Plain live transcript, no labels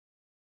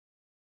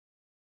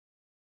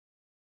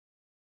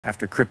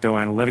after crypto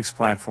analytics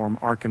platform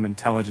Arkham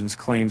Intelligence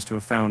claims to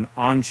have found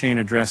on-chain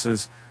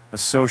addresses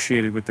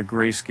associated with the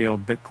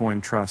Grayscale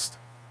Bitcoin Trust.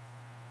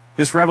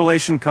 This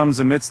revelation comes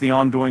amidst the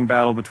ongoing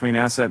battle between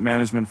asset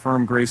management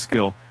firm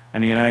Grayscale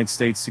and the United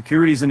States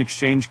Securities and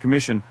Exchange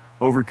Commission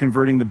over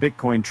converting the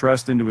Bitcoin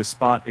Trust into a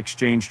spot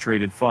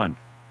exchange-traded fund.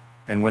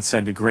 And what's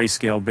said to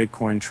Grayscale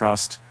Bitcoin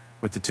Trust,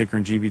 with the ticker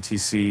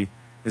GBTC,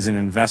 is an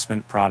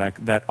investment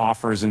product that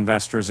offers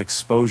investors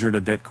exposure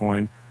to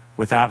Bitcoin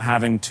without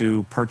having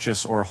to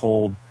purchase or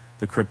hold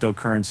the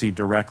cryptocurrency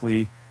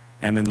directly.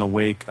 And in the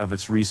wake of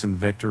its recent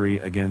victory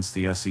against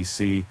the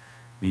SEC,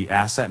 the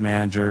asset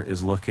manager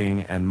is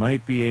looking and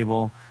might be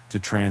able to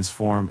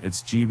transform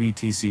its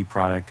GBTC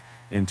product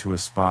into a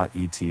spot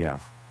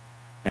ETF.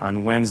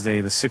 On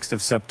Wednesday, the 6th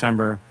of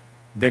September,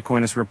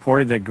 Bitcoin has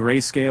reported that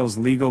Grayscale's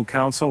legal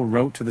counsel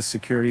wrote to the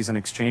Securities and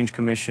Exchange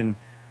Commission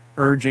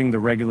urging the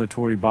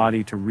regulatory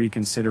body to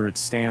reconsider its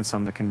stance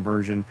on the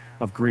conversion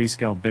of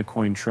Grayscale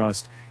Bitcoin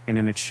Trust in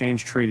an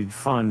exchange-traded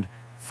fund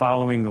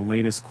following the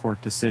latest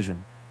court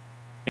decision.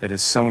 It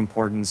is so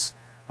important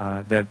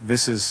that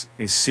this is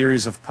a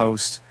series of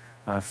posts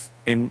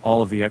in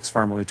all of the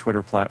X-Family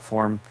Twitter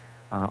platform.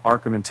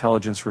 Arkham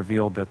Intelligence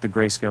revealed that the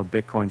Grayscale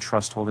Bitcoin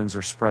Trust holdings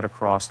are spread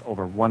across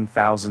over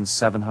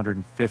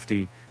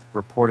 1,750,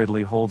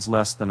 reportedly holds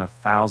less than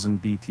 1,000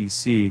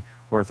 BTC,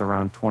 worth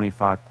around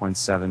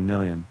 25.7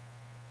 million.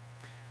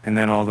 And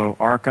then, although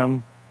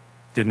Arkham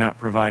did not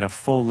provide a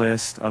full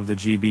list of the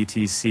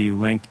GBTC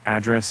link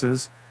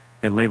addresses,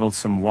 it labeled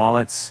some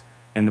wallets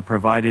and the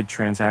provided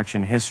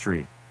transaction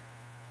history.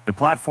 The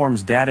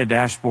platform's data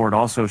dashboard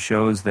also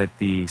shows that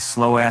the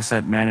slow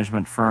asset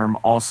management firm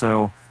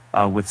also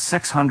with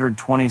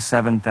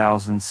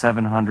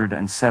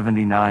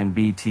 627,779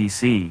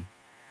 BTC.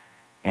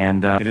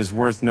 And it is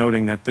worth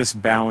noting that this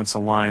balance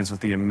aligns with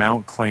the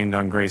amount claimed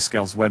on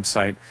Grayscale's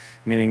website,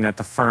 meaning that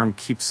the firm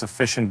keeps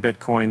sufficient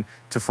Bitcoin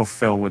to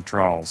fulfill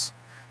withdrawals,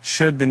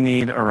 should the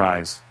need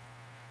arise.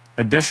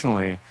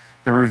 Additionally,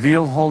 the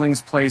revealed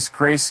holdings place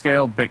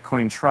Grayscale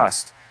Bitcoin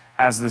Trust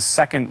as the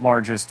second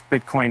largest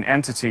Bitcoin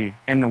entity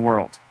in the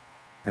world.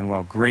 And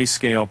while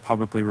Grayscale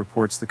publicly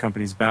reports the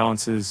company's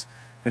balances,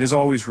 it has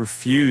always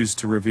refused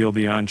to reveal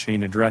the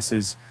on-chain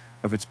addresses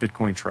of its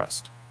Bitcoin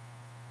Trust.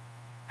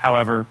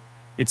 However,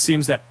 it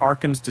seems that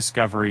Arkham's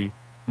discovery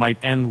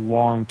might end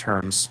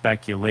long-term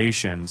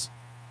speculations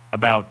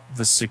about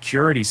the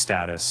security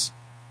status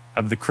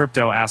of the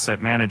crypto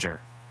asset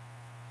manager.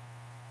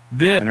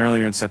 And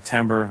earlier in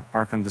September,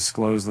 Arkham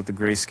disclosed that the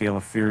Grayscale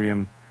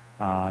Ethereum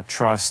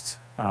Trust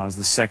is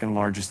the second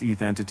largest ETH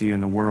entity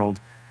in the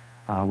world,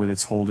 with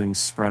its holdings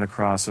spread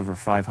across over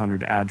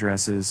 500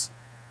 addresses.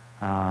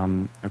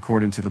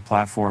 According to the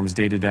platform's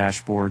data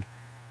dashboard,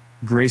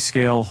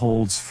 Grayscale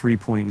holds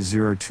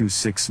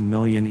 3.026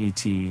 million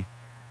ET,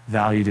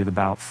 valued at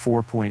about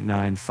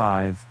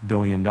 $4.95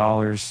 billion.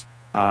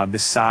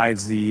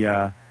 Besides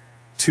the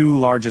two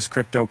largest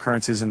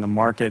cryptocurrencies in the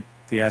market,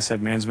 the asset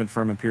management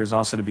firm appears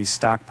also to be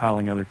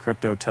stockpiling other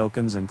crypto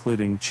tokens,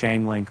 including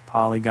Chainlink,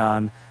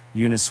 Polygon,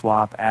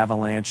 Uniswap,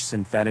 Avalanche,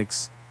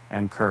 Synthetics,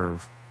 and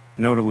Curve.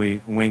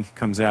 Notably, Wink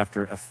comes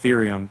after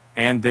Ethereum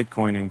and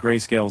Bitcoin in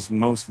Grayscale's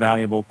most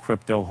valuable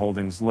crypto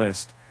holdings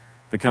list.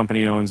 The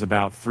company owns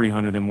about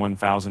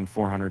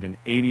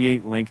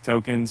 301,488 Link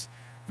tokens,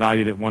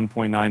 valued at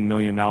 $1.9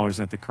 million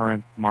at the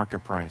current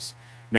market price.